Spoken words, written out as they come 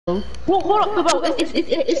Well, hold up, bro.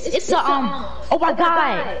 It's oh my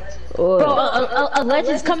god, bro. A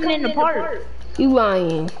legend's coming in the park. You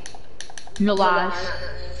lying? No lies.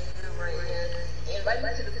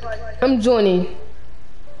 I'm joining.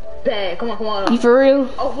 Dad, come on. You for real?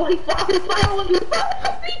 Oh, boy,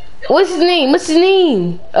 What's his name? What's his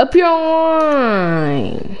name? Up here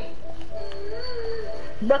online.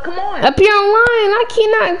 Bro, come on. Up here online. I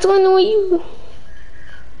cannot join with you.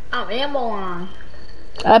 I'm ammo on.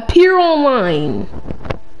 Up here online.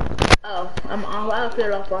 Oh, I'll put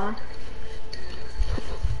it offline.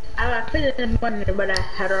 I got put it in money, but I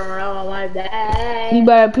had to run on my bag. You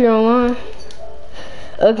better appear online.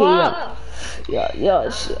 Okay, Wow.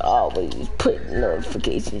 y'all should always put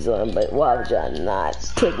notifications on, but why would y'all not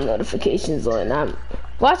put notifications on?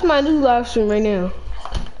 Watch my new live stream right now.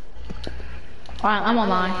 Alright, I'm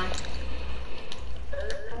online.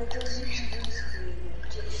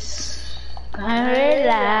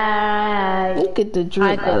 Look at the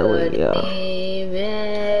drip, by the way, yo.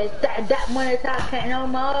 That money talk can't no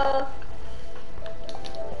more.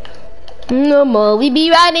 No more, we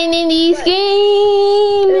be riding in these games.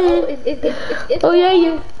 Oh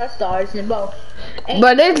yeah. Stars in both.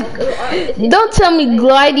 But don't tell me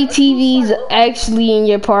Glidey TV's actually in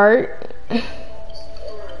your part.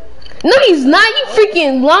 No, he's not. You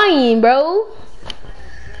freaking lying, bro.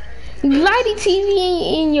 Glidey TV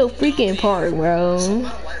ain't in your freaking part, bro.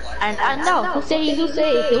 I know. Who said it was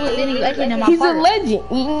any legend in my He's part? a legend.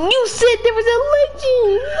 You said there was a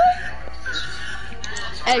legend.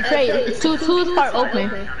 Hey, Trey, it's two part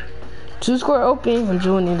open. 2 square open. I'm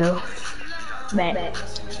joining though. Man.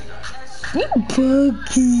 You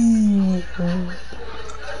buggy.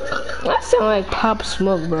 I sound like Pop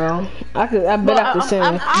Smoke, bro. I bet I could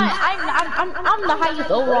sound. I'm the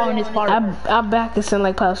highest overall in this part. I bet I could sound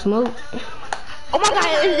like Pop Smoke. Oh my god,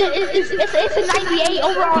 it's a 98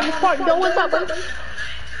 overall in this part. Yo, what's up, bro?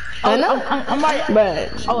 I know. I'm right.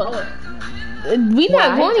 But Oh, we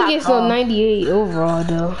not going to get no 98 overall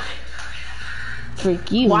though.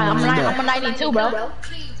 Freak you. why? I'm a 92, bro.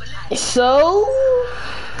 So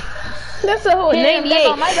that's a whole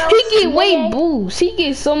 98. He get way boost. He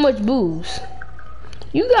gets so much boost.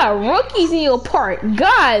 You got rookies in your part.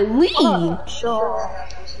 Golly. Sure.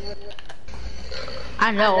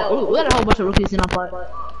 I know. We got a whole bunch of rookies in our part.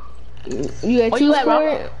 You got 2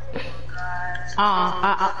 square?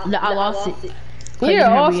 I lost it. You're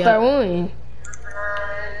an all-star one.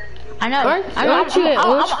 I know. Aren't you at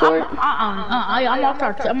orange court?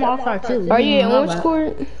 I'm all-star too. Are you at orange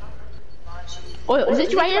court? Oh, is it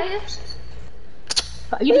you right here?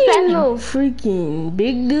 You ain't no freaking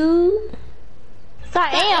big dude. I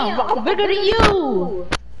am. I'm bigger than you.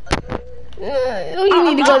 You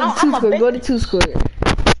need to go to 2 square. Go to 2 square.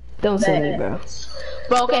 Don't say me, bro.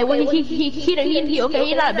 Bro, okay, well okay, he's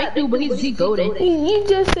not a big dude, but he's golden. You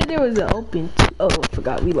just said there was an open. Oh, I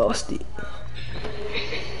forgot we lost it.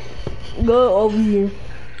 Go over here.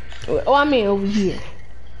 Oh, I mean over here.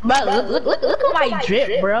 Bro, look at my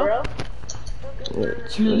drip, bro.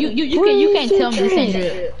 You can't tell me this ain't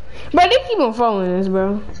drip. Bro, they keep on following us,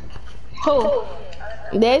 bro. Who?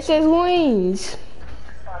 That says wings.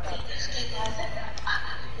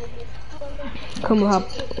 Come on, hop.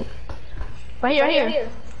 Right here.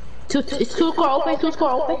 It's 2 score open, 2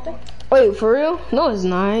 score open. Wait, for real? No, it's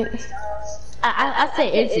not. I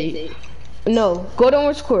say it's it. No, go to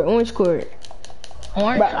orange court, orange court.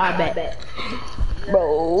 Orange? Bro, I bet.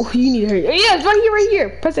 Bro, you need to hurry. Yeah, it's right here.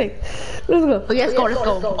 Press it. Let's go. Okay, let's go.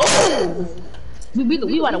 Oh.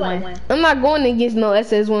 We wanna win. I'm not going against no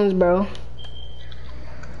SS1s, bro.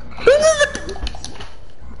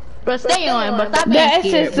 Bro, stay on, but stop being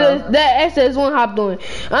scared, bro. That SS1 hopped on.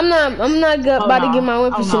 I'm not about to get my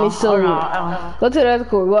 1% solo. Go to the other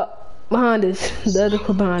court. Behind us. The other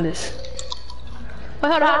court behind us.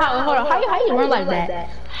 Wait, hold on. How you run like that?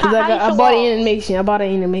 Cause I bought an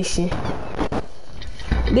animation.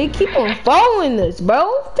 They keep on following us, bro.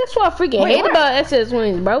 That's what I freaking hate about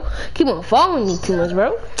SS1s, bro. Keep on following me too much,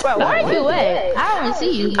 bro. Bro, where are you at? I don't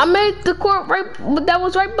see you. I'm at the court but that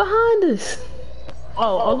was right behind us.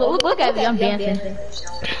 Oh, look at me, I'm dancing.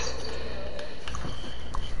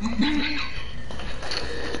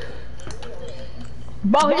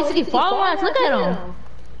 Bro, he just keep following us, look at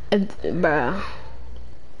him. Bro.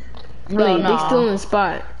 Wait, they still in the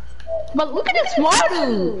spot. But look at this smart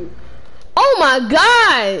dude. Oh my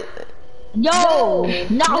god! Yo,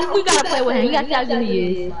 no, we gotta play with him. You gotta see how good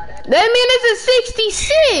he is. That man is a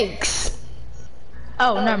 66!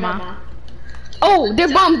 Oh, never mind. Oh, they're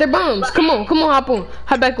bombs. Come on, hop on.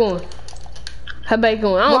 Hop back on. I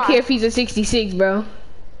don't care if he's a 66, bro.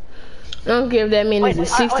 I don't care if that man is a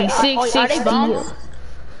 66, 60.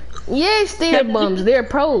 Yes, they're bums. They're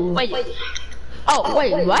pros. Wait. Oh,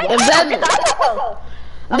 wait, what? If that,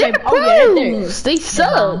 they're pros. They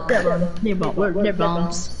suck. They're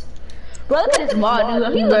bums. Bro, look at this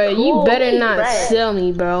mod, dude. Bro, you better not sell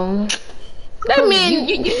me, bro. That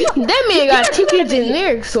man got tickets and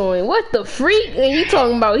lyrics on. What the freak? And you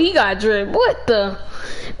talking about he got drip? What the?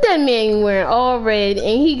 That man wearing all red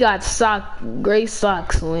and he got gray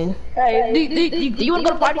socks on. Hey, do you wanna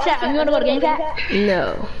go to party chat? You wanna go to game chat?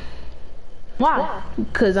 No. Why?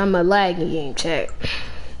 Cause I'm a lagging game chat.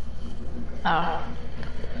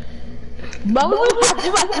 Bro, we're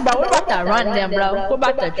about to run them, bro. We're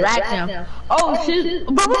about to drag them. Oh shit,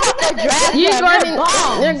 bro, we're about to drag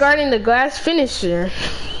them. You're guarding the glass finisher.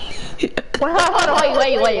 Hold on,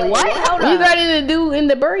 wait, what? Hold on. You guarding the dude in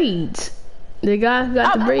the braids. The guy who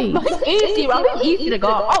got the braids. He's easy, bro. He's easy to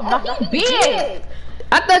guard. Oh no, he's big.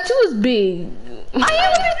 I thought you was big. I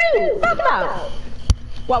am with you. Talk about.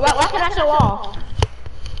 Why can I show off?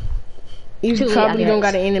 You probably don't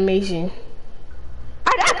got an animation.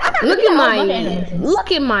 Look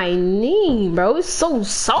at my knee, bro. It's so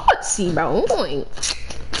saucy, bro. Oh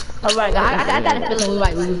my god, I got a feeling we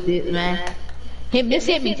might lose this, man. Just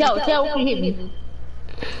hit me. Tell who hit me.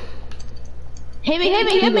 Hit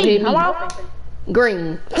me. Hello?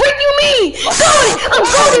 Green. What do you mean? I'm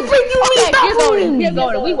golden. What do you mean? You're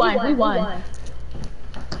golden. We won.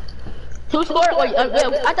 2 score? Wait, I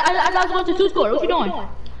thought I was going to 2 score. What you doing?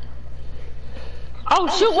 Oh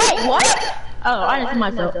shoot! Wait, what? Oh, I didn't see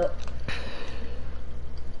myself.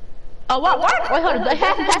 Oh, what? Wait, hold on.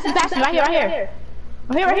 Pass me. Right here.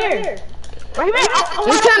 I'm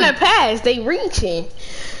trying to pass. They reaching.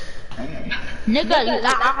 Nigga,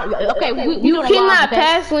 okay, you cannot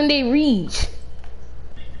pass when they reach.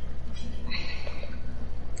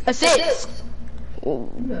 Assist. Oh!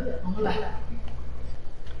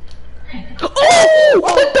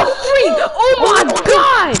 What the freak? Oh my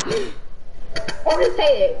god! Oh, just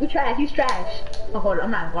say it. You trash. He's trash. Oh, hold on.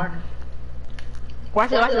 I'm not guarding. Watch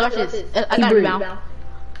this. I got a rebound.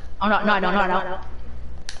 Oh, no.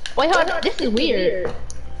 Wait, hold on. This is weird.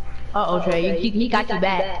 Uh-oh, Trey. He got you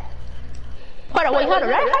back. Hold on. How do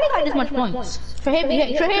you got this much points? Trey, hit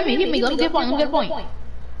me. Let me get a point.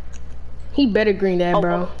 He better green that,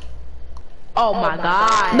 bro. Oh, my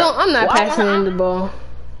God. No, I'm not passing him the ball.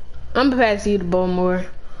 I'm passing you the ball more.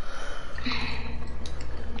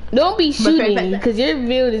 Don't be shooting me, because your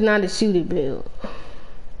build is not a shooting build.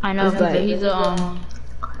 I know, he's a,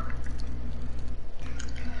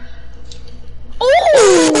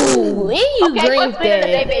 Ooh! And you green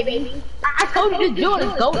that. Baby. I told you this build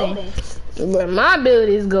is golden. But my build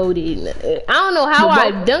is golden. I don't know how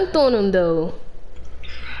I dunked on him, though.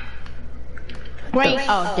 Green.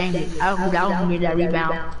 Oh, dang it. I was gonna get that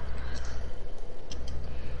rebound.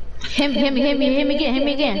 Hit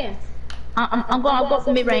me again. I'm going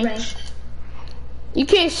for mid-range. You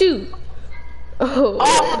can't shoot. Oh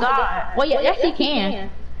god. Well, yeah, yes he can.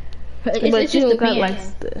 But you don't got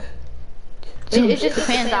like the... It just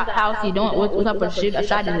depends on how he doing. What type of shit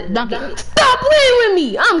shot is it? Dunk it. Stop playing with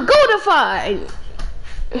me. I'm goldified.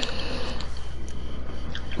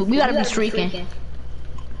 We gotta be streaking.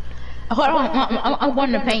 Hold on, I'm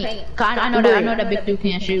going to paint. Cause I know that big dude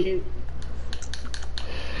can't shoot.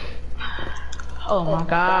 Oh my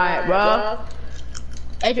god, bro.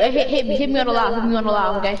 Hey, hit me on the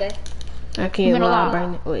lob, okay? I can't lob right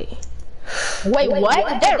now. Wait,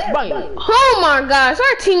 what? There, bro. Oh my gosh,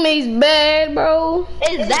 our teammate's bad, bro.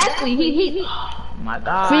 Exactly. He. Oh my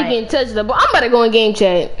god. Freaking touch the ball. I'm about to go in game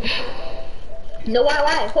chat. No,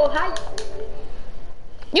 why? Hold high.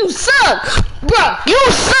 You suck, bro.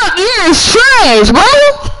 You suck. You're trash, bro.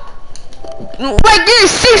 Like you're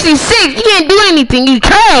 66. You can't do anything. You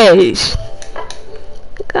trash.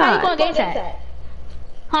 God. How you going game chat?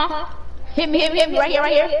 Huh? Hit me right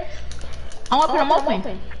here. I'm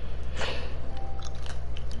open.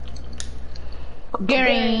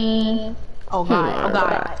 Gary. Oh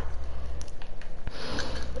god.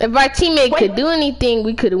 If our teammate could do anything,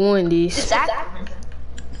 we could have won this. Exactly.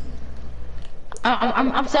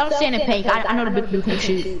 I'm standing pink. I know the big dude can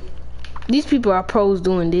shoot. These people are pros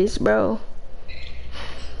doing this, bro.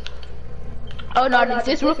 Oh no,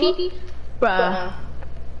 this rookie? Bruh.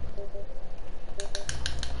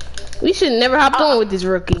 We should never hop on with this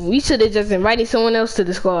rookie. We should have just invited someone else to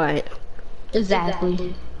the squad.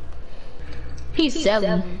 Exactly. He's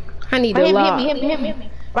selling. I need a lot. Hit me.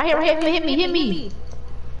 Right here, hit me.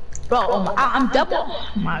 Bro, I'm double.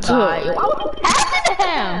 Oh my god. Why would you pass it to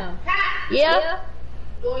him? Yeah.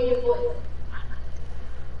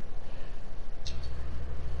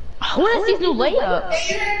 What is these new layups?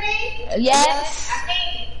 Yes.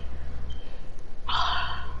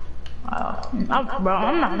 I'm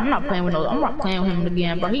not playing with no. I'm not playing with him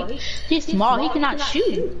again, bro. He's small. He cannot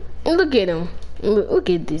shoot. Look at him. Look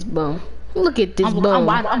at this bum. Look at this bum.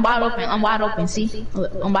 I'm wide open. I'm wide open. See,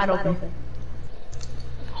 I'm wide open.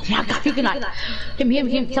 Oh my God, you cannot. Hit me.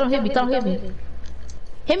 Tell him hit me.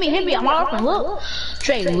 Hit me. I'm wide open.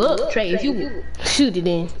 Look, Trey. If you shoot it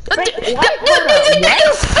in. Trey,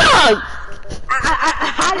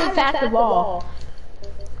 I didn't pass the ball.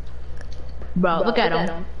 Bro, look at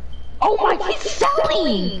him. Oh my, he's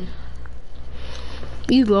selling.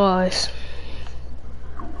 You lost.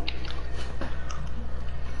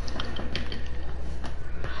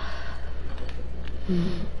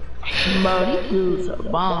 Bro, these dudes are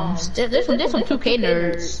bums. There's some 2K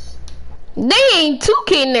nerds. They ain't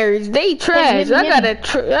 2K nerds. They trash. I got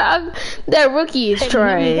that rookie is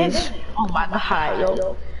trash. Oh my God,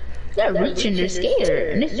 yo. They're reaching. They're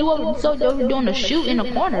scared. And this dude so doing a shoot in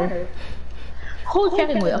the corner. Who's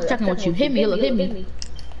checking with? I'm checking with you. Hit me. Look, hit me.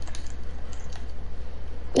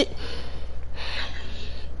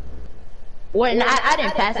 Wait, no, I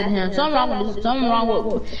didn't pass it to him. Something wrong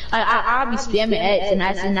with. I'll be spamming X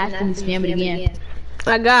and I can spam it again.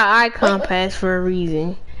 I got icon pass for a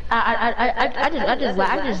reason. I just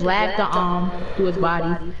lagged the through his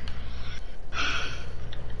body.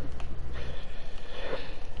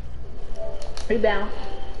 Rebound.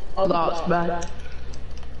 Lost, bro.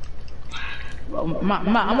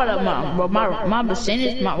 My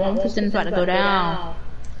percentage, my 1% about to go down.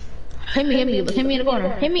 Hit me in the corner.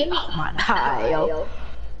 Hit me. Oh my God, yo.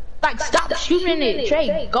 Like, stop shooting it,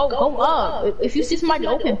 Trey. Go up. If you see somebody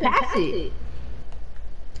open, pass it.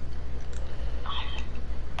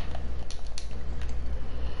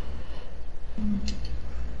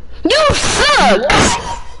 You suck.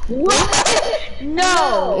 What?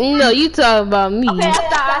 No. No, you talking about me. Okay,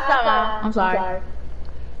 I'm sorry.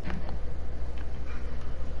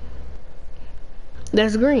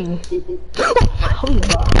 That's green. Holy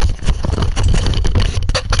God.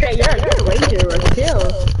 Trey, you're a ranger, chill.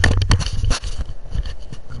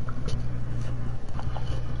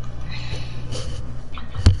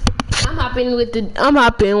 I'm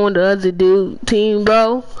hopping on the other dude team,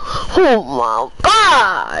 bro. Oh my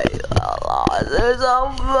God. There's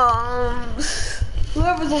some bums.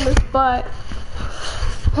 Whoever's on the spot.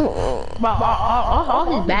 Bro, all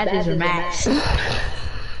his badges are max.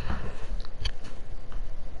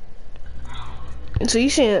 So you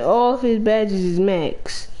saying all of his badges is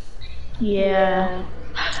max? Yeah.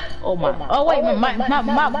 Oh my. Oh wait, my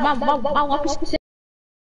 1%.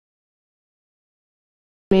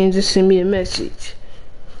 Man, just send me a message.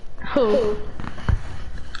 Who?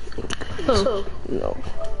 No.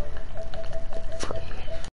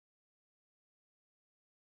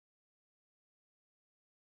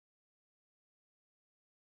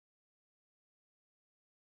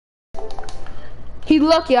 He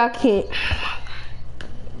lucky I can't.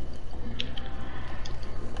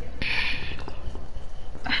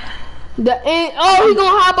 He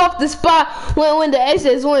gonna hop off the spot when the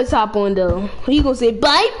SS1's hop on though. He gonna say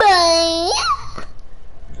bye bye.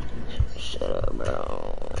 Shut up,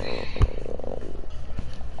 bro.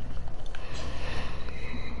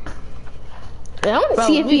 I wanna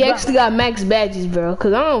see if he actually got max badges, bro.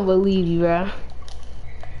 Cause I don't believe you, bro.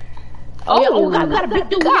 Got a big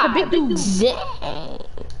dude. Got a big dude. It's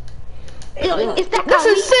that That's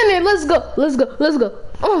a center. Let's go.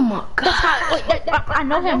 Oh my God. I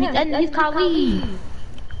know him. He's Khalid.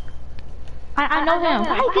 I know him.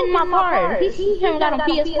 Why he getting my card? He haven't got on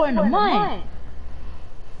PS4 in a month.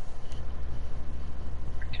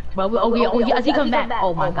 Bro, yeah, he come back.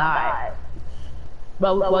 Oh my God.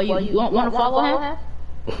 Bro, you want to follow him?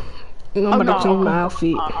 No, I'm gonna change my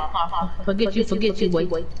outfit. Forget you,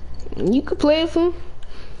 boy. You could play it for him.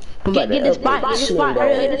 Get the spot.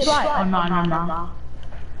 Hurry, the spot. Oh no.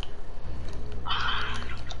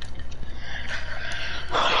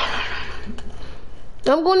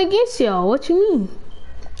 I'm going against y'all. What you mean?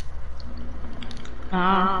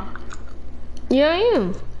 Yeah, I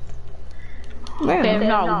am. Okay,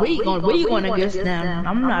 no, we going against them.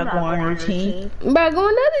 I'm not going on their team. Bro, go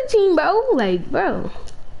another team, bro. Like, bro.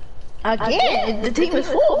 Again, the team is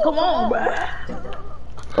full. Come on, bro.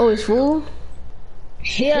 Oh, it's full?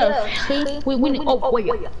 Yeah. We need. Oh wait,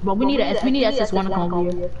 but we need a SS1 to come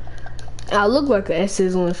over here. I look like an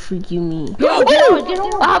SS1. Freak you mean? Yo, get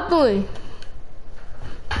on. Hop on.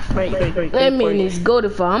 Great. That man is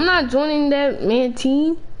goated for. I'm not joining that man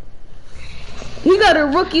team. We got a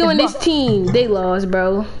rookie on this team. They lost,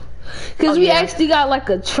 bro. Cause we actually got like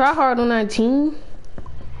a tryhard on our team.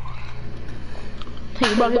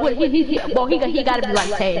 Bro, he gotta be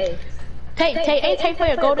like Tay. Tay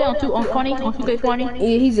player go down on 20 on 2K20.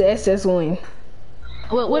 Yeah, he's an SS1.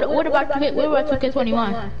 What about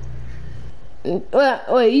 2K21? Well,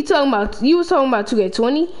 wait, you was talking about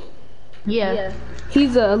 2K20? Yeah.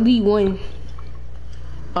 He's a Elite 1.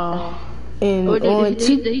 And on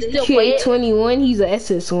 2K21, he's a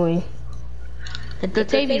SS1. The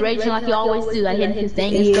TV raging like he always do, like hitting his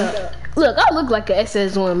thing and stuff. Look, I look like a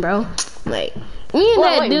SS1, bro. Like, me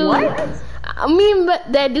and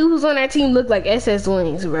that dude who's on our team look like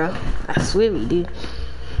SS1s, bro. I swear we do.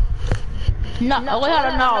 No,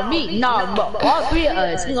 but all three of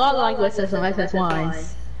us, we all like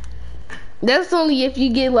SS1s. That's only if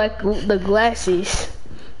you get like the glasses.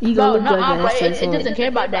 You gonna look like an SS1. It doesn't care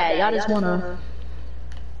about that. Y'all just wanna.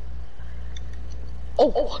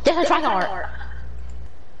 Oh, that's a tryhard.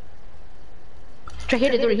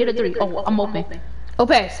 Hit a three. Oh, I'm open. Oh,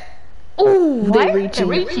 pass. Ooh, they're reaching.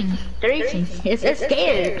 They're reaching. They're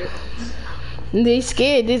scared. They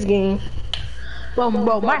scared this game. Bro, his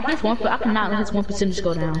 1%. I cannot let his 1%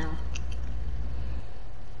 go down.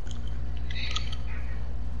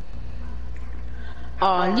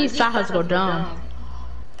 Oh, these tryhards go down.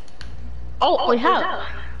 Oh, wait, how?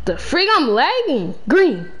 The freak, I'm lagging.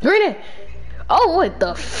 Green it. Oh, what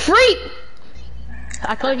the freak?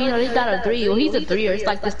 I told you, he's got a 3. Well, he's a 3, or it's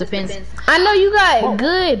like this defense. I know you got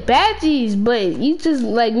good badges, but you just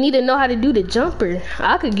like need to know how to do the jumper.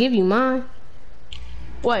 I could give you mine.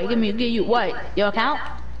 What? Give you what? Your account?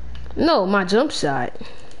 No, my jump shot.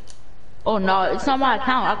 Oh no, it's not my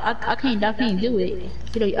account. I can't do it.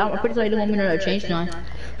 You know, I'm pretty sure they don't want me to change none.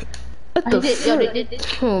 What the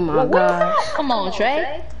fuck? Oh my god. Come on,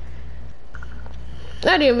 Trey.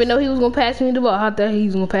 I didn't even know he was gonna pass me the ball. I thought he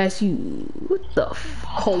was gonna pass you. What the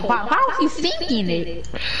fuck? Oh, why was he thinking it?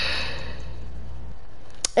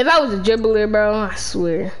 If I was a dribbler, bro, I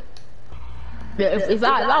swear. Yeah, if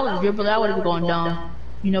I was a dribbler, I would have been going down.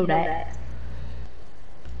 You know that.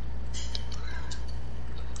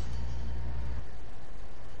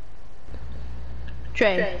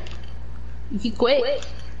 Trey, he quit.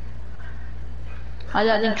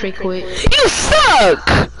 I think Trey quit. You suck!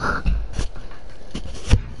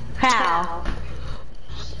 How?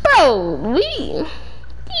 Bro,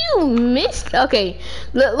 you missed. Okay,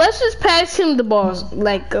 let's just pass him the ball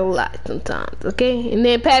like a lot sometimes, okay? And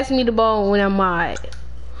then pass me the ball when I'm mad,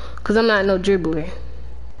 cause I'm not no dribbler.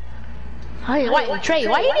 Hey, wait, Trey,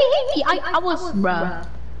 why you didn't hit me? I was, bruh.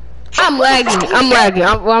 I'm lagging. I'm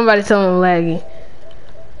about to tell him I'm lagging.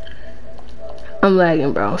 I'm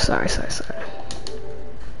lagging, bro. Sorry.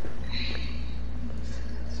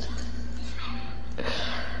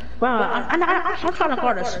 Bro, I'm trying to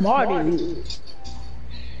guard a smarty.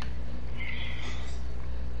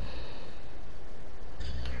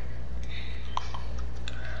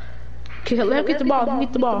 Okay, let him get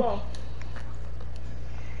the ball.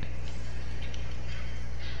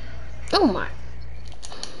 Oh my.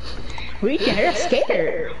 Reaching, they're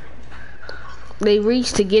scared. They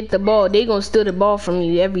reach to get the ball. They gonna steal the ball from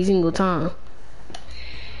you every single time.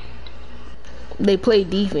 They play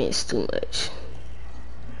defense too much.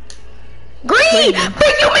 Green!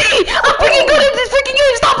 Freaking me! I'm freaking good at this freaking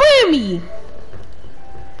game! Stop playing me!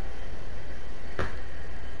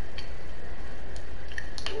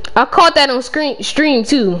 I caught that on stream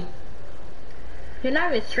too. You're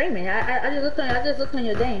not even streaming. I just looked on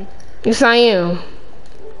your thing. Yes, I am.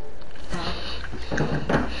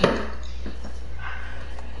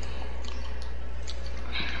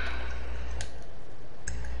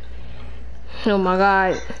 Oh my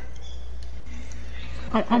god.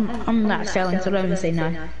 I'm not selling, so let me say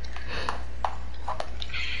none.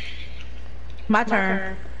 My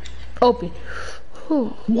turn. Open.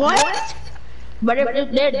 What? But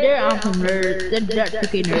they're some nerds. They're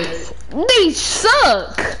freaking nerds. They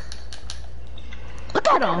suck. Look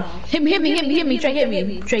at them. Hit me, Trey, hit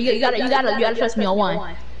me. Trey, you gotta trust me on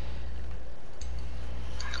one.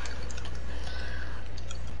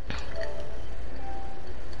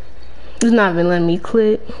 It's not even letting me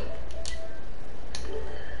click.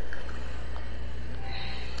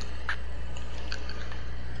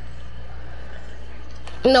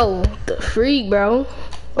 No, the freak, bro.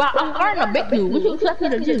 Well, I'm guarding a big dude. What you expect me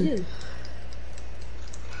to do?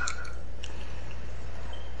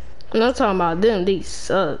 I'm not talking about them. They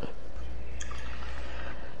suck.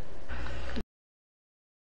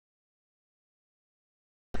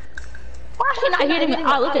 Why is she not hitting me?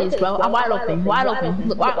 Oh, look at this, bro. I'm wide open.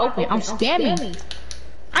 Look, wide open. I'm spamming.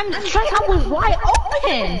 I was wide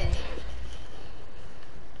open.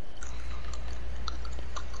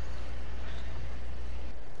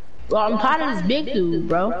 Well, I'm tired of this big dude,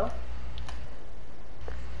 bro.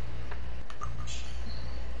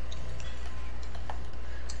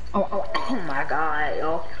 Oh my god,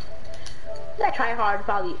 yo. That try hard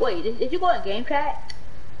probably. Wait, did you go in game chat?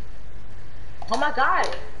 Oh my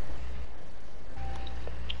god.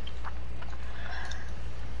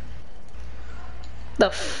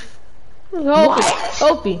 The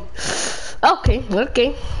Opie.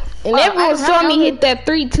 Okay. And everyone saw me hit that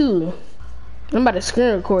 3-2. I'm about to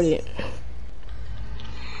screen record it.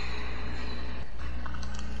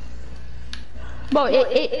 Bro,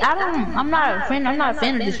 I'm not a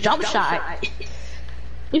fan of this jump shot.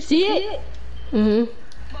 You see it?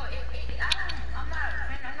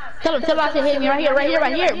 Tell him I said hit me right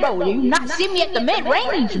here, bro. You not see me at the mid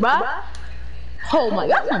range, bro. Oh my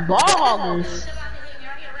god, some ball hoggers.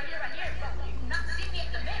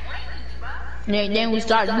 Then we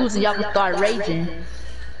start losing, y'all can start raging.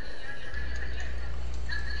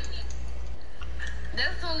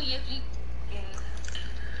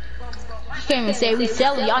 You can't even say we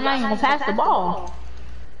selling, y'all not even gonna pass the ball.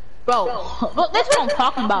 Bro, look, that's what I'm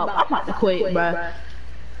talking about. I'm about to quit, bro.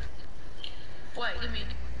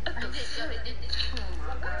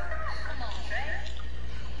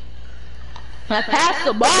 I passed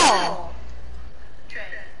the ball.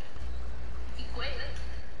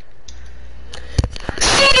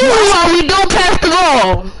 See why we don't pass the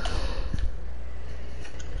ball.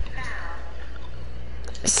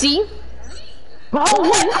 See? Bro,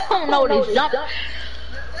 I don't know this jump.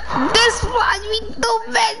 That's why we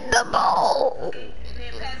don't pass the ball.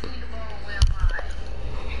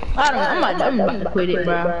 I'm about to quit it,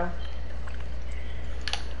 bro.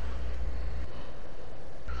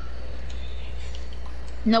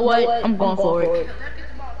 You know what? I'm going for it.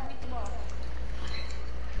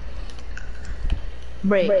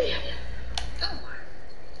 Break.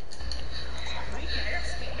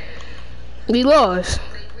 We lost.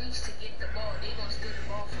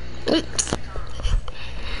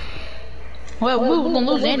 Well, we were gonna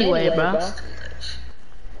lose anyway, bro.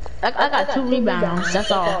 I got 2 rebounds,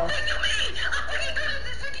 that's all.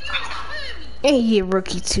 And he hit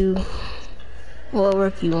rookie 2. Well,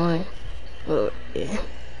 rookie 1. Well, yeah.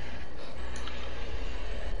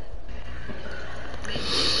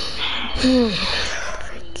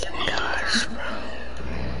 Freaking gosh, bro.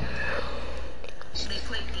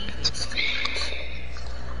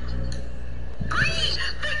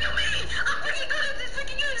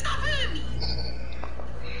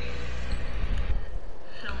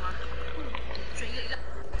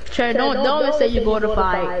 Trey, don't say you go to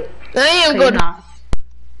fight. I am going to.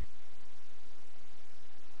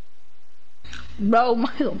 Bro,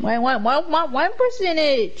 my 1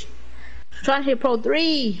 percentage. Trying to hit Pro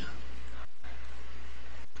 3.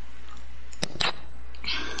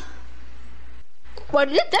 But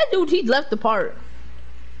that dude, he left the part.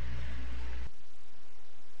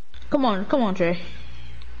 Come on, Trey.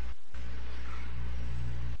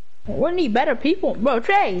 We need better people, bro.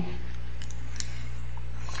 Trey.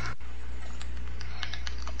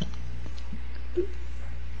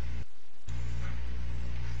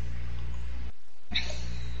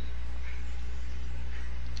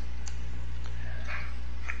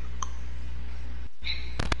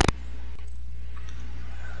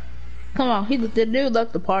 Come on, the dude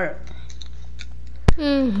left the part.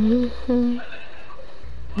 Bro,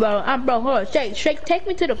 hold on, Shake, take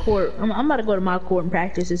me to the court. I'm about to go to my court and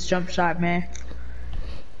practice this jump shot, man.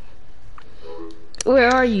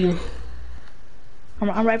 Where are you?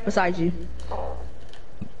 I'm right beside you.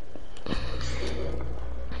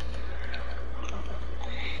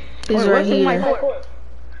 He's right here.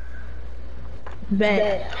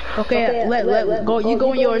 Bet. Okay, let go. You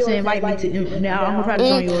go in yours and invite me to. Now I'm gonna try to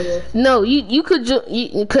join yours. No, you could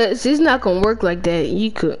cause it's not gonna work like that.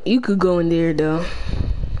 You could go in there though,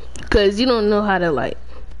 cause you don't know how to like.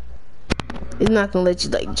 It's not gonna let you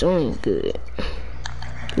like join good.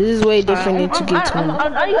 This is way different than 2K20.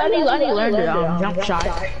 I need to learn the jump shot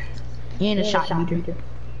and the shot meter.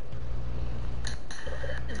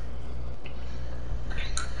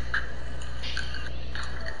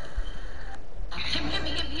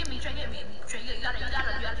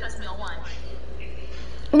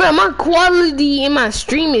 Bro, my quality in my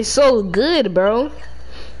stream is so good, bro.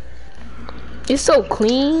 It's so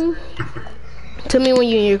clean. Tell me when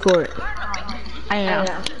you're in your court. I'm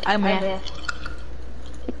in.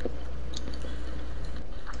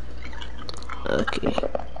 Okay.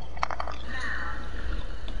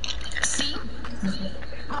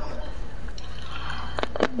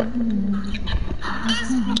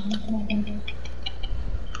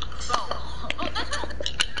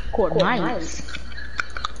 Court nice.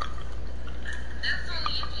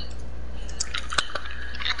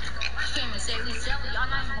 Say we sell it, y'all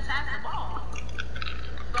not even gonna pass the ball.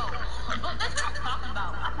 Bro, that's what I'm talking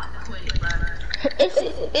about.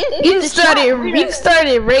 You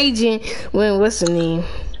started raging when what's the name?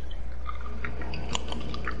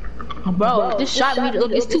 Bro, this shot meter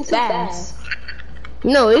look it's too fast.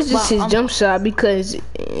 No, it's just his jump shot because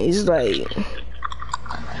it's like.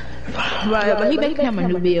 Right, but he making him a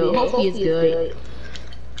new build. Hopefully it's good.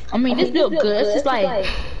 I mean, this build good. It's just like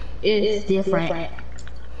it's different.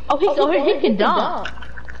 Oh, he can dunk.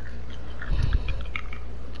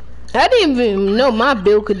 I didn't even know my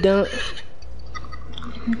build could dunk.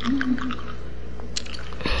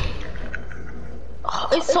 Oh,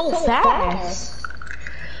 it's so fast.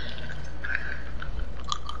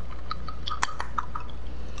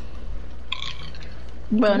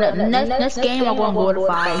 Bro, next game I'm gonna go to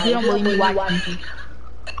 5. If you don't believe me, watch me.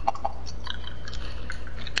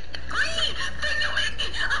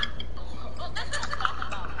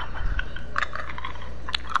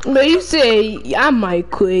 But you say I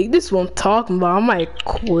might quit. This is what I'm talking about. I might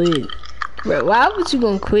quit. Bro, why would you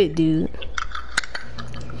gonna quit, dude?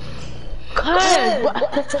 Cause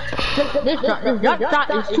this jump shot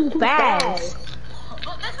is too fast.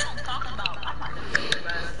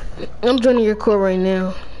 I'm joining your core right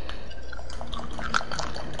now.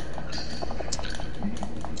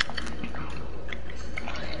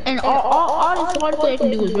 And all this one player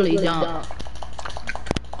can do is really jump.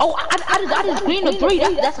 Oh, I just green the 3.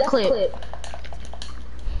 That's a clip.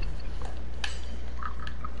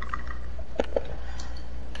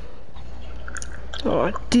 Oh,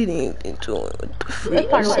 I didn't enjoy it.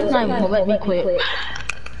 It's not even gonna let me quit.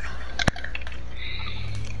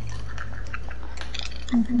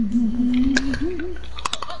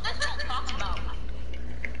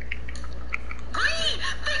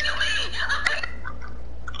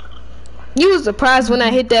 You was surprised when I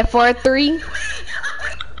hit that far 3?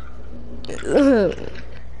 Oh,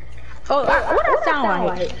 what that sound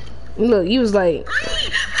like? Look, you was like,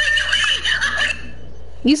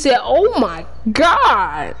 you said, "Oh my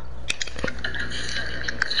God!"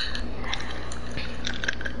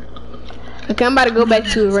 Okay, I'm about to go back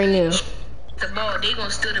to it right now. The ball, they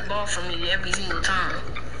gonna steal the ball from you every single time.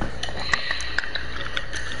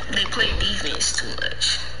 They play defense too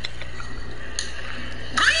much.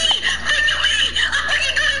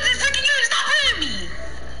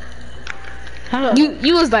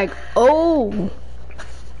 You was like, oh.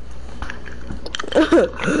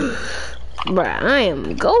 Bruh, I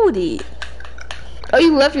am goated. Oh,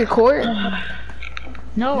 you left your court?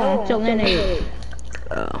 No, I'm still in it.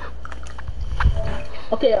 Oh.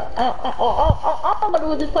 Okay, all I'm gonna do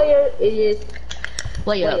with this player is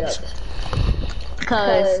layups.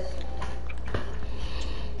 Cause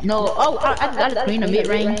no, I gotta screen the mid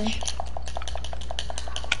range.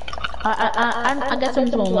 I guess I'm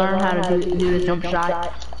just gonna learn how to do the jump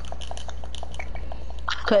shot.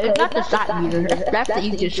 Cause it's not the shot meter. That's the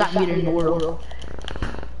easiest shot meter in the world.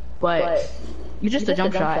 But it's just a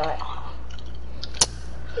jump shot.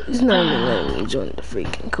 It's not even letting me join the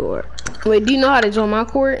freaking court. Wait, do you know how to join my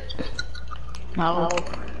court? No.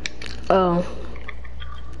 Oh.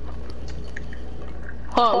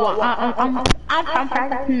 Oh, well, I'm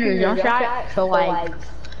practicing the jump shot, so like,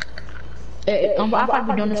 I'll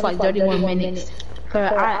probably be doing this for like 31 minutes.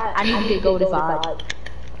 Cause I need to get gold to 5.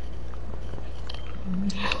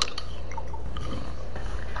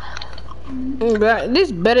 Bro,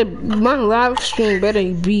 this better, my live stream better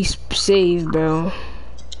be saved, bro.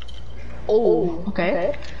 Oh,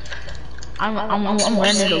 okay. I'm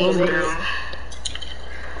learning it a little bit.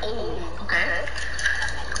 Oh, okay.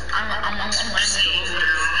 I'm learning it a little bit.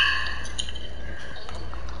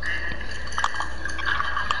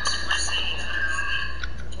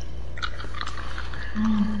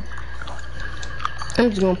 I'm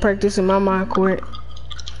just gonna practice in my court.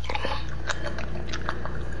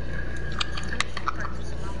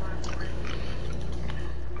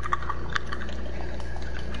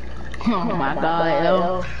 Oh my God,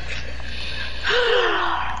 yo.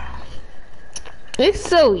 It's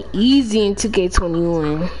so easy in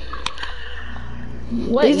 2K21.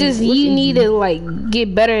 It's just you need to like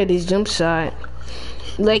get better at his jump shot.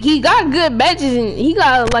 Like he got good matches and he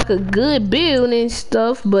got like a good build and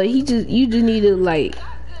stuff, but you just need to like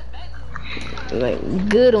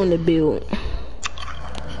good on the build.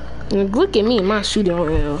 Like, look at me, my shooting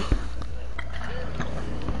around.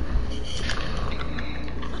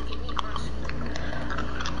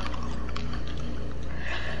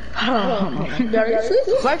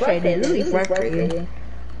 It's frustrating, really frustrating.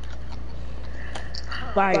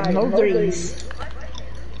 Like, no threes.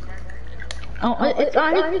 Oh, it's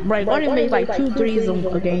right, only made like 2 threes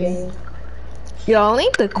a game. Y'all,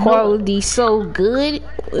 ain't the quality so good?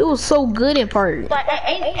 It was so good in part. Like,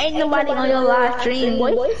 ain't nobody on your live stream,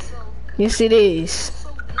 boy. Yes, it is.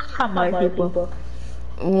 How much people?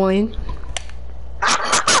 1.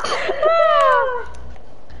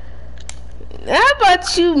 How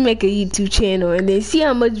about you make a YouTube channel and then see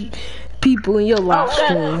how much people in your live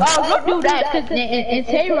stream? Don't do that, cause in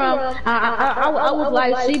Tehran, I was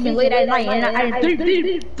live streaming late at night, and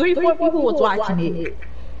three, 4 people was watching it.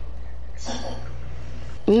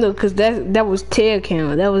 No, cause that was Tay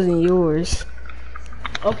account. That wasn't yours.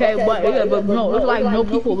 Okay, but no, it's like no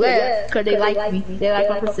people left, cause they like me. They like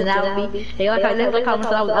my personality. They like how much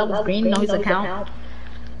I was green on his account.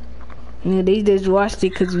 Yeah, they just watched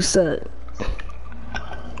it cause you suck.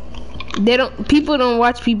 People don't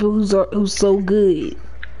watch people who's so good.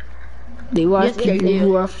 They watch people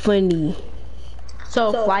who are funny.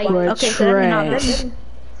 So Fight, okay, trash.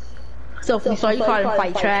 So you call him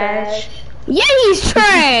Fight trash? Yeah, he's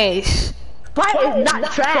trash. Fight is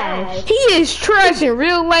not trash. He is trash in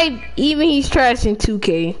real life. Even he's trash in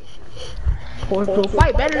 2K. Or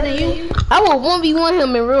Fight better than you? I will 1v1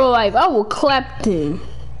 him in real life. I will clap him.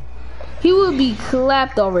 He would be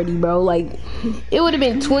clapped already, bro. Like, it would have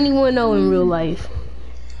been 21-0 in real life.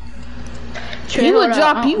 He would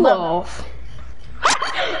drop you off.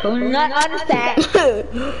 Not understand.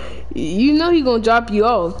 You know he gonna drop you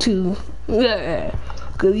off too. Yeah.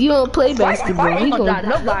 Cause you don't play basketball. He gonna drop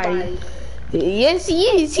nobody. Yes, he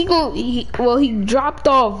is. He dropped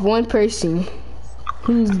off one person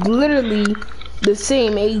who's literally the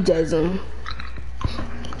same age as him.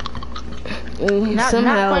 And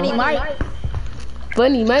somehow, not Funny Mike.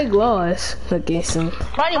 Funny Mike lost against him.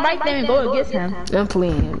 Funny Mike didn't go against him. I'm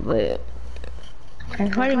playing, but.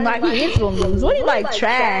 And Funny Mike, he is gonna lose. What do you like,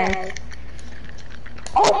 trash?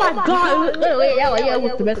 Oh my god! That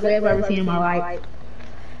was the best play I've ever seen in my life.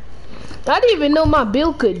 I didn't even know my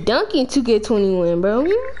build could dunk in 2K21, bro.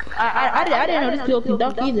 I didn't know this build could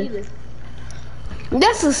dunk either.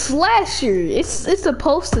 That's a slasher. It's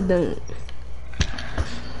supposed to dunk.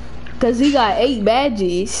 Cause he got 8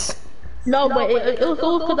 badges. No, but it was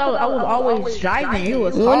because I was always driving. It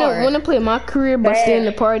was hard. Wanna play my career but stay in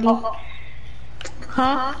the party?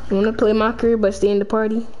 Huh? Wanna play my career but stay in the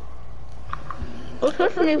party? What's you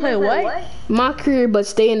play what? My career but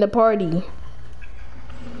stay in the party.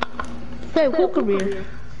 Play who career?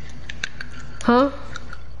 Huh?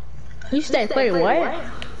 You said play what?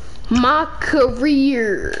 My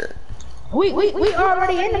career. We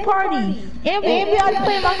already in the party. And we already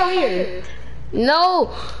playing my career.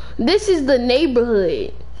 No, this is the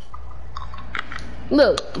neighborhood.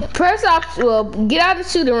 Look, press option. Well, get out of the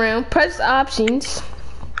shooting round. Press options.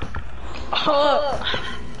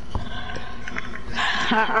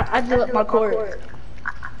 I just left my court.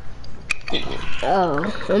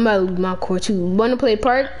 Oh, I'm about to lose my court too. Wanna play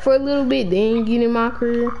park for a little bit, then get in my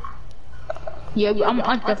career? Yeah, I'm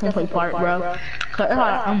definitely play park, bro. Cause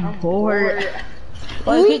I'm bored.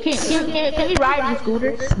 Like, can we ride the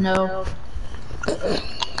scooters? No.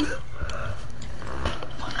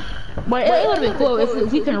 But it would be cool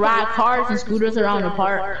if we can ride cars and scooters around the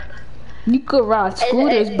park. You could ride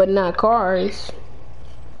scooters, but not cars.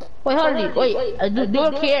 Wait, hold on. Wait, do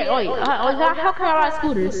I care? Wait, how can I ride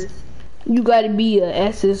scooters? You gotta be a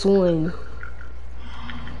SS1.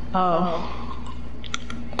 Oh.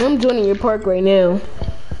 I'm joining your park right now.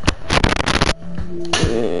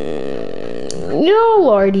 You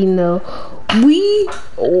already know. We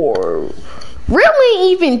are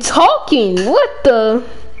really even talking. What the?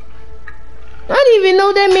 I didn't even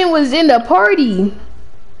know that man was in the party.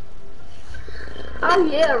 Oh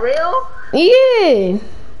yeah, real? Yeah.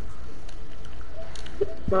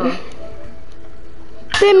 Bro.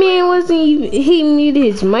 That man wasn't even, he muted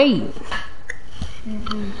his mic.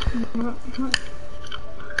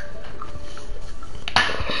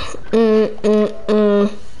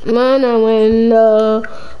 Man, a window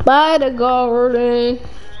by the garden,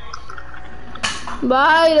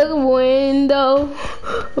 by the window,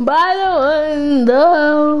 by the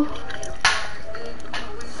window.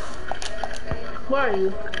 Where are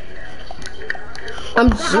you? I'm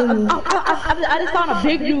zooming. I just found a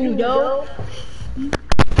big dude, yo.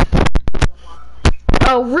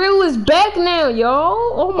 Oh, Real is back now, y'all.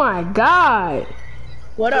 Oh my god.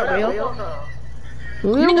 What up, Real?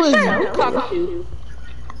 Real is Who talking to?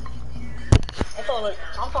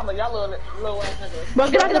 I'm talking to y'all little ass niggas. Bro,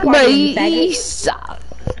 get out the but party, he sucked.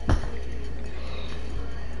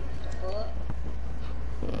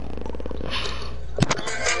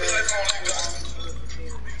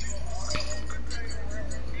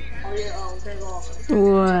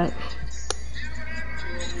 What?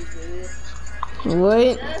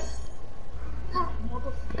 What?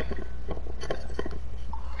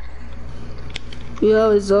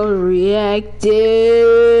 Yo, it's overreacted.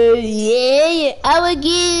 Yeah, I would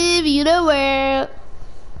give you the world.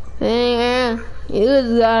 Yeah, it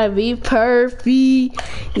was gotta be perfect.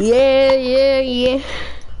 Yeah.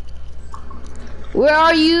 Where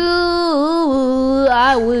are you?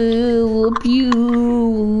 I will whoop you.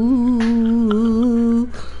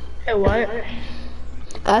 Hey, what?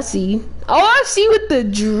 I see. Oh, I see with the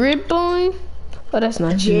drip on. Oh, that's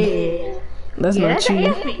not you. Yeah. That's not That's you.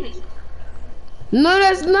 Anthony. No,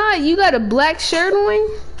 that's not. You got a black shirt on?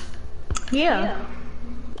 Yeah.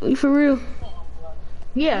 You for real?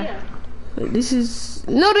 Yeah. This is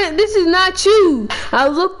this is not you. I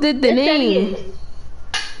looked at the name.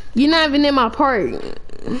 You're not even in my part.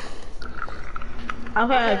 Okay,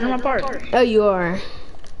 it's my part. Oh, you are.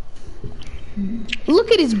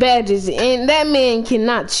 Look at his badges, and that man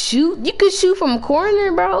cannot shoot. You can shoot from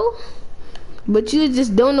corner, bro. But you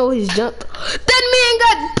just don't know his jump. That man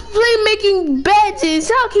got playmaking badges.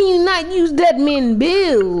 How can you not use that man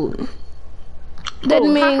build? That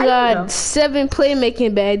man got 7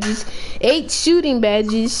 playmaking badges, 8 shooting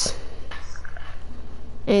badges,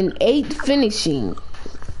 and 8 finishing.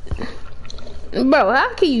 Bro,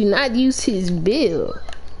 how can you not use his build?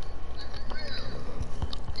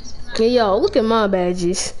 Okay, y'all, look at my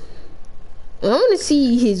badges. I want to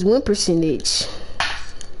see his win percentage.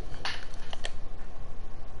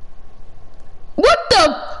 What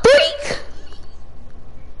the freak?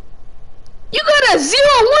 You got a 0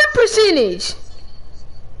 win percentage.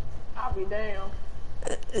 I'll be damn.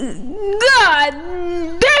 God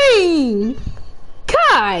dang.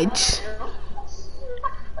 God.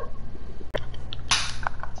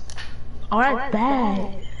 Oh, that's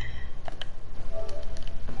bad.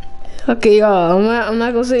 Okay, y'all, I'm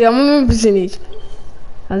not gonna say I'm a win percentage.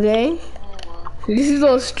 Okay? This is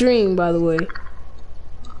on stream, by the way.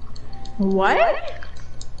 What?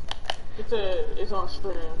 It's on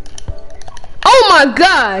stream. Oh my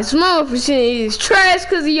gosh, my win percentage is trash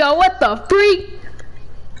because of y'all. What the freak?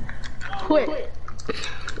 Quit.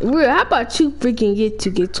 Real, how about you freaking get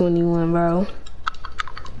 21, bro?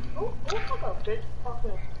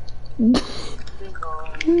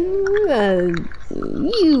 You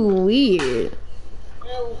weird.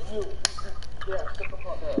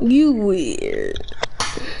 You weird.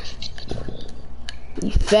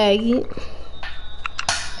 You faggot.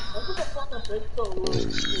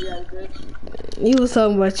 He was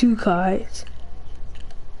talking about you, cards.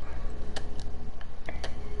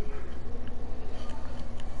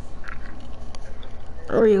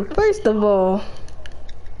 Real, first of all,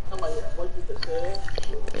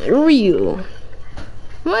 Real.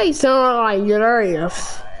 Why you sound like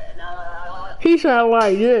this? He sound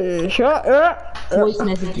like this. Shut up. Voice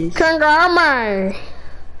messages. Kangaroo.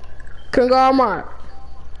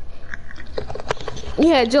 You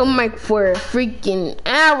had your mic for a freaking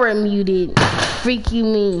hour muted. Freak you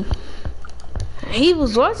mean. He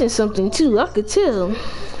was watching something too, I could tell.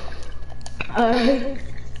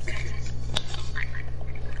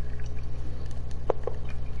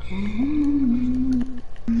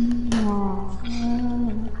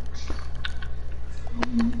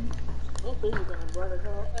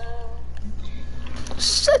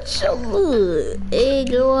 Such a good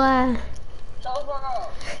egg boy.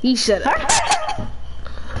 You shut up.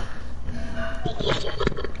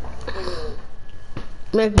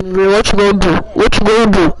 Make me real. What you gonna do? What you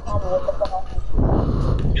gonna do?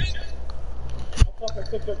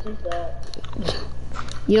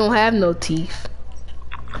 You don't have no teeth.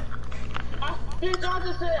 Did y'all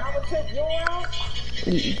just say I would take your out?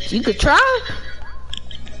 You could try.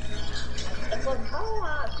 But how do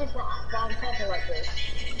I see if I'm talking like this?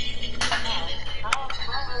 How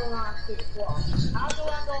do I see the How do I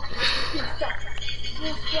go keep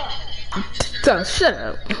shut? So shut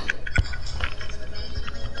up.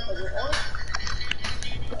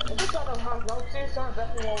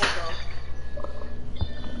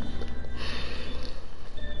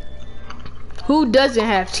 Who doesn't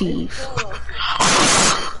have teeth?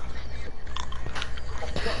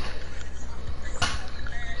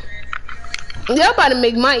 Y'all about to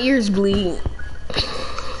make my ears bleed.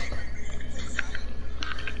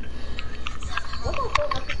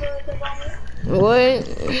 What?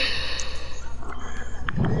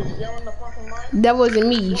 That wasn't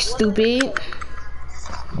me, you stupid.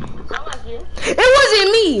 It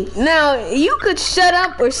wasn't me. Now, you could shut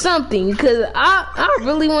up or something, because I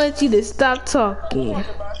really wanted you to stop talking.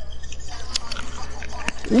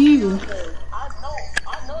 You.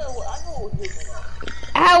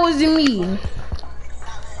 How was it me?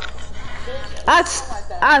 I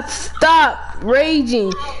stopped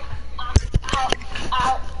raging.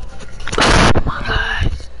 Oh my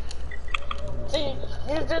gosh. See,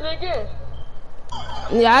 did it again.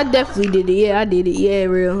 Yeah, I definitely did it. Yeah, I did it. Yeah,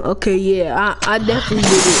 real. Okay, yeah, I definitely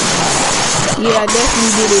did it. Yeah, I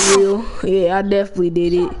definitely did it, real. Yeah, I definitely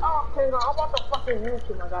did it. Oh, I'm about to fucking mute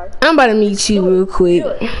you, my guy. I'm about to meet you real quick.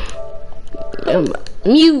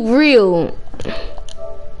 Mute real.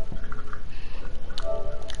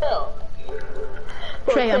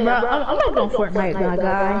 Trey, bro, I'm not doing Fortnite, my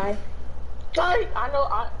guy. Sorry, I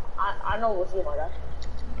know what's you, my guy.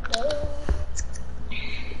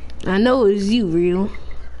 I know it was you, real.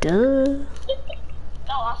 Duh. No,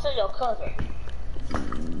 I said your cousin.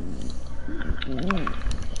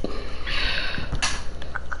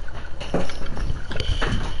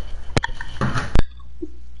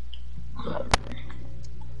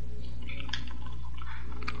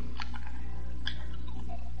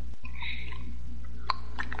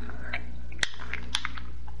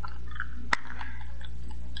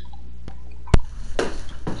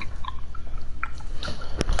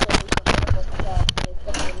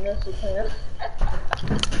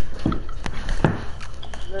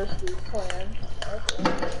 Nursery plan.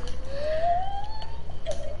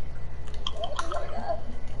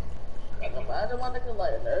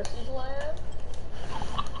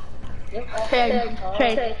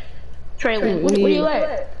 Trey, where you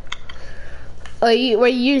at?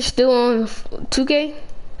 Wait, you still on 2K?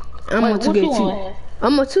 I'm on 2K too.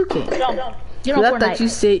 I'm on 2K. You know I thought you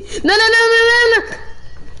said no.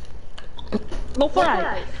 Go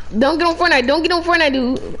Fortnite. Don't get on Fortnite. Don't get on Fortnite,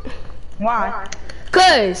 dude. Why?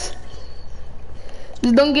 Cause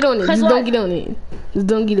just don't get on it. Just what? don't get on it. Just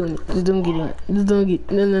don't get on it. Just don't get on it. Just don't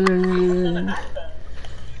get. No.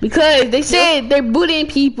 Because they said they're booting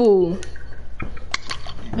people.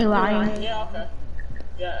 You're lying. Yeah, okay.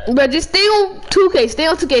 Yeah. Bro, just stay on 2K. Stay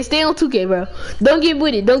on 2K. Stay on 2K, bro. Don't get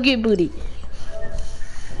booted. Don't get booted.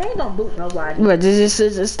 They ain't gonna boot nobody. Bro,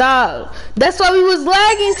 just stop. That's why we was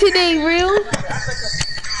lagging today, real.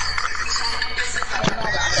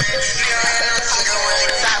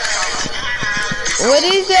 What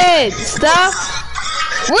is that? Stop.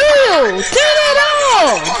 Real, turn it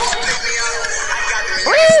off.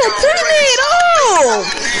 Real, turn it off.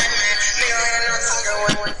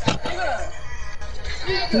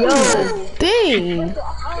 Yo, dang.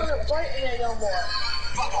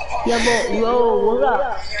 Yo, what's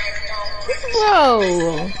up? Bro.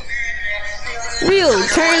 Real,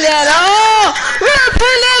 turn that off. Real,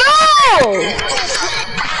 turn that off.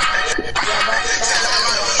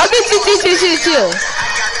 Okay, chill.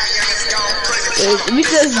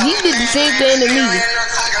 Because you did the same thing to me.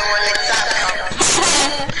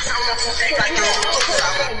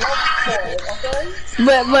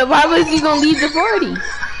 But why was you gonna leave the 40?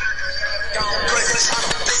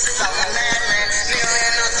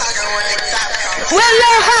 Well,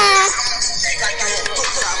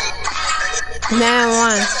 now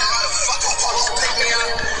one.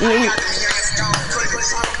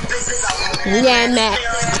 Yeah, Matt.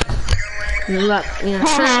 Look,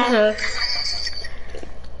 yeah.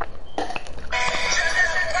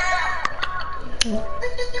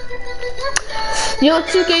 Yo,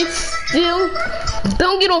 2K still.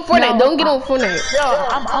 Don't get on Fortnite. Don't get on Fortnite. Yo,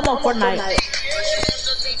 I'm on Fortnite.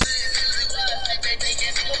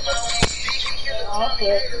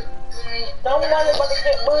 Okay. Somebody about to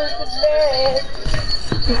get burned to death.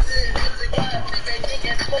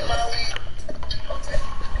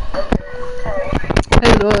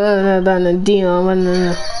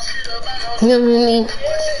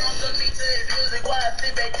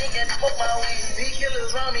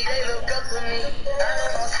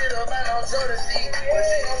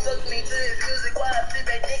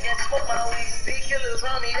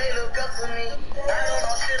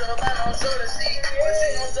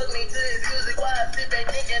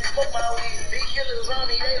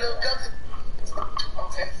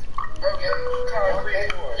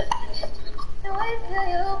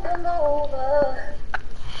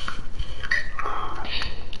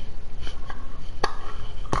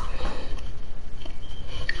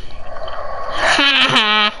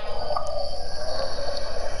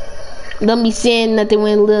 Don't be saying nothing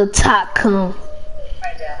when a little top come.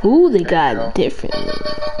 Ooh, they got it different. Oh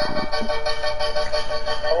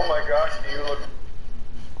my gosh, do you look...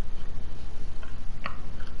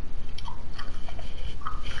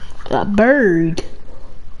 A bird.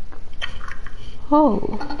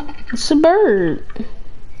 Oh, it's a bird.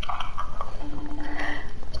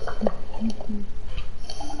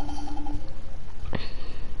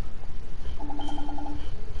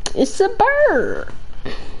 It's a bird.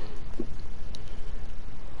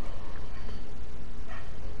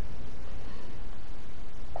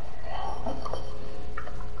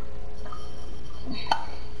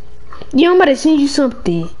 Yeah, I'm about to send you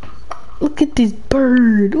something. Look at this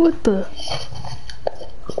bird. What the?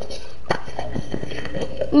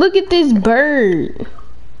 Look at this bird.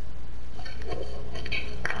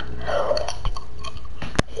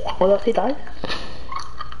 What else he does?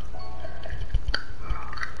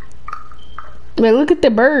 Man, look at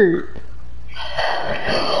the bird.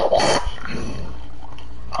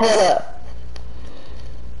 Hold up.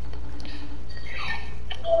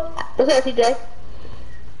 What's up, TJ?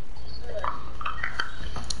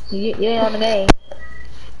 You ain't on the game.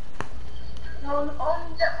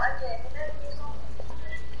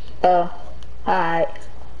 Oh, alright.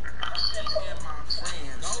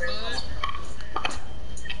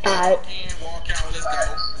 Alright.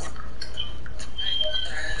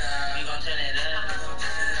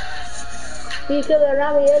 You could have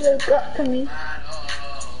run me look up to me.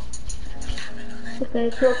 Okay,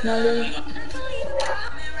 talk my little.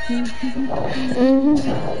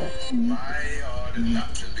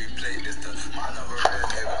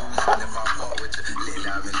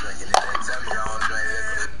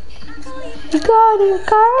 You got it,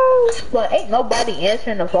 girl. But ain't nobody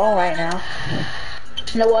answering the phone right now.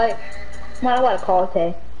 You know what? Man, I gotta call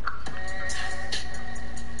Tay.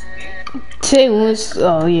 Tay was.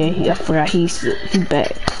 Oh yeah, I forgot he's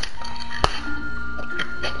back.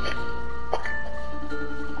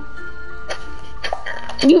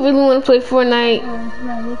 You really want to play Fortnite?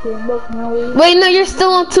 Wait, no, you're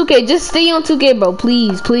still on 2K. Just stay on 2K, bro.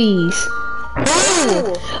 Please, please.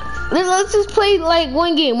 Let's just play like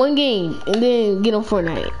one game, and then get on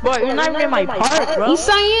Fortnite. Bro, you're not even in my park, bro. Yes,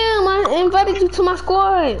 I am. I invited you to my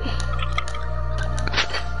squad.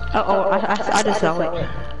 I just saw it.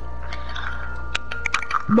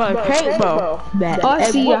 Bro, okay, bro. Oh, I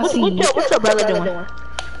see. What's your brother doing?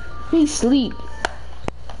 He sleep.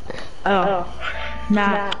 Oh.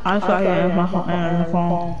 Nah, I'm sorry, my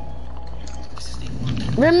phone.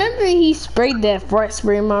 Remember he sprayed that fart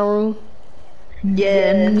spray in my room?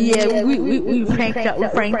 Yeah, we pranked out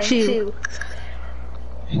with Frank too.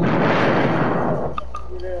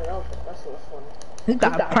 We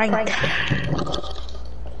got pranked.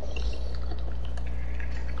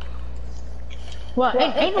 Well,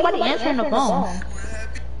 ain't nobody answering the phone.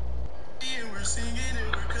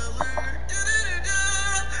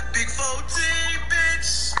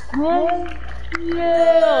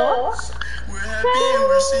 Yeah. We're happy and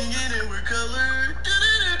we're singing and we're colored.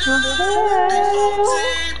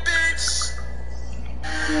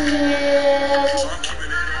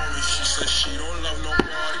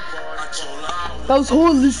 I was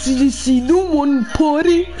homeless in the sea, no one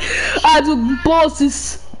party. I took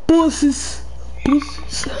bosses.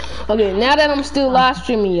 Okay, now that I'm still live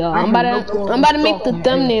streaming, y'all, I'm about to make the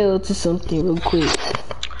thumbnail to something real quick.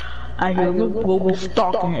 I hear we'll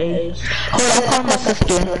stalking A. Hold on, call my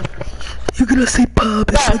sister. You're gonna say Bob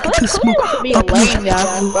if I get to smoke. Be lame,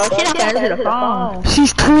 y'all, bro. She not answer the phone.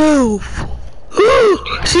 She's 12.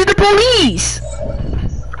 She's the police.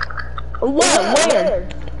 What? Where?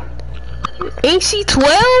 Ain't she 12?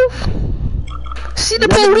 She the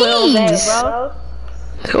police.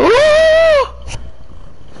 Oh!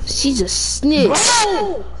 She's a snitch.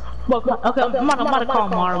 Okay, I'm about to call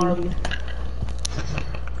Marley.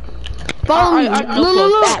 Follow me. No.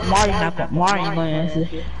 Marley gonna answer.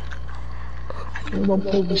 We're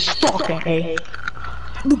gonna be stalking, eh?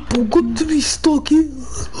 The bro got to be stalking.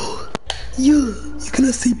 Yeah, you're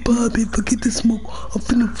gonna say Bobby, forget the smoke. I'm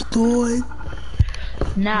finna fly.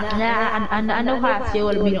 Nah, I know how I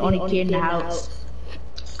feel to be the only kid in the house.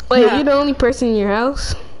 Wait, you're the only person in your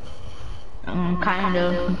house? Kind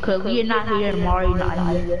of, because we're not here and Mario not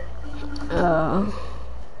here.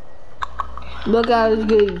 Look how it's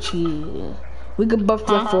good, kid. We can buff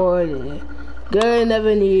that for it. Girl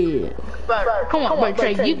never need. Come on, bro,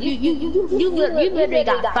 Trey, you literally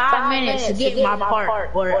got 5 minutes to get my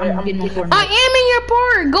part, or I'm getting for I am in your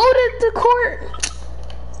part. Go to the court.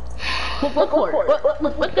 What court?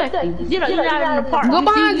 What's that? You're not in the park. Go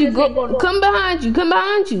behind you. Come behind you. Come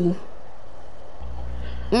behind you.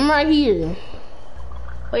 I'm right here.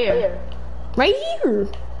 Where? Right here.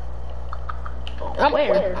 Where? I'm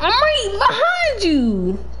right behind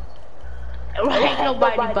you. Ain't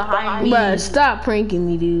nobody behind me. Bruh, stop pranking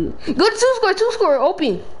me, dude. Go to 2 score,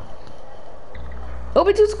 open.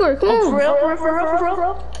 Open 2 score, come on. For real?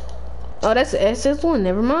 Oh, that's an SS1,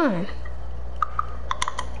 never mind.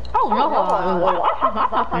 Oh,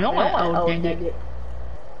 no. Dang it.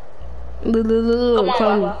 Look,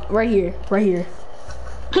 follow me. Right here.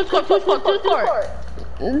 2 score.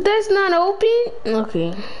 That's not open?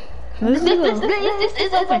 Okay. This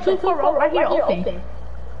is open. 2 score right here, open.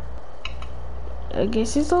 I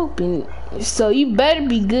guess it's open. So you better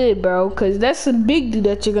be good, bro, cause that's a big dude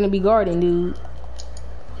that you're gonna be guarding, dude.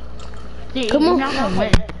 Come on.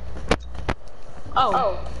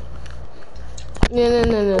 Oh. No.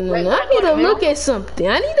 I need to look at something.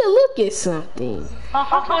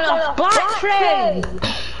 Black trade.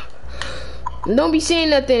 Don't be saying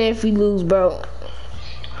nothing if we lose, bro.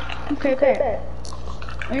 Okay.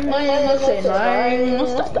 I'm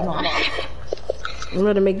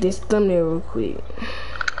gonna make this thumbnail real quick.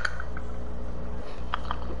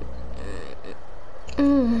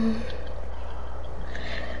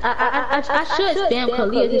 I should spam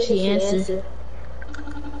Kalia if she answers.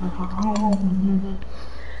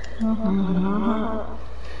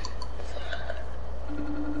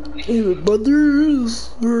 We're brothers.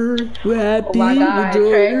 We're happy.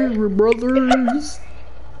 We're brothers.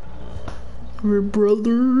 We're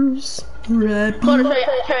brothers. We're happy.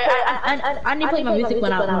 I need to play my music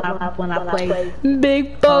when I play.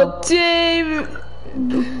 Big Boat Team.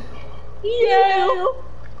 Yeah.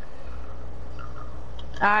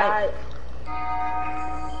 Alright.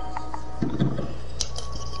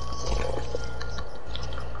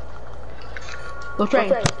 Go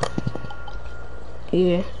train.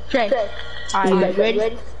 Yeah. Train. Alright,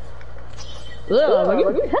 ready? Bro,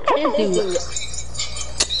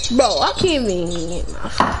 I can't even.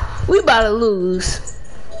 We about to lose.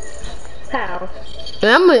 How?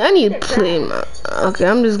 I need to play my. Okay,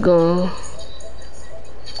 I'm just going.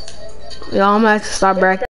 Y'all, I'm gonna have to start back.